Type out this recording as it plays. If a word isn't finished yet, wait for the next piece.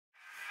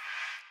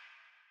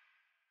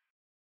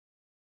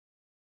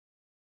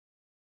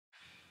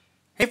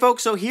Hey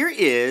folks, so here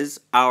is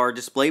our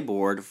display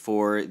board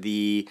for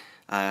the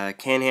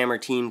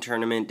CanHammer team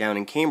tournament down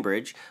in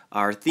Cambridge.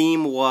 Our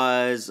theme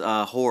was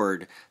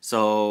Horde.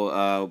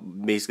 So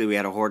basically we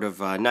had a horde of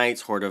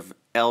knights, horde of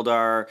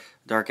Eldar,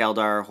 Dark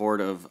Eldar,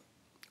 horde of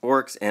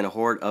orcs, and a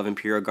horde of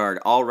Imperial Guard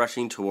all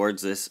rushing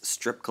towards this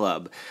strip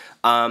club.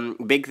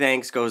 Big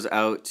thanks goes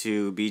out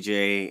to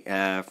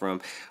BJ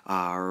from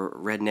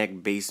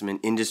Redneck Basement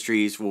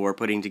Industries for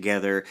putting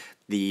together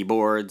the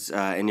boards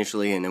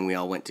initially, and then we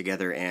all went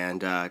together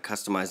and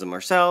customized them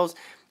ourselves.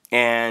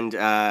 And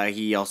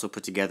he also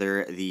put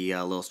together the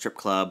little strip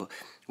club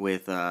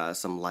with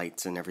some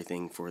lights and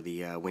everything for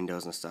the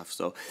windows and stuff.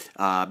 So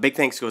big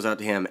thanks goes out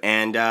to him.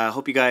 And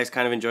hope you guys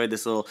kind of enjoyed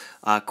this little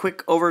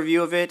quick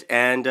overview of it.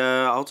 And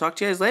I'll talk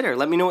to you guys later.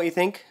 Let me know what you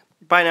think.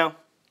 Bye now.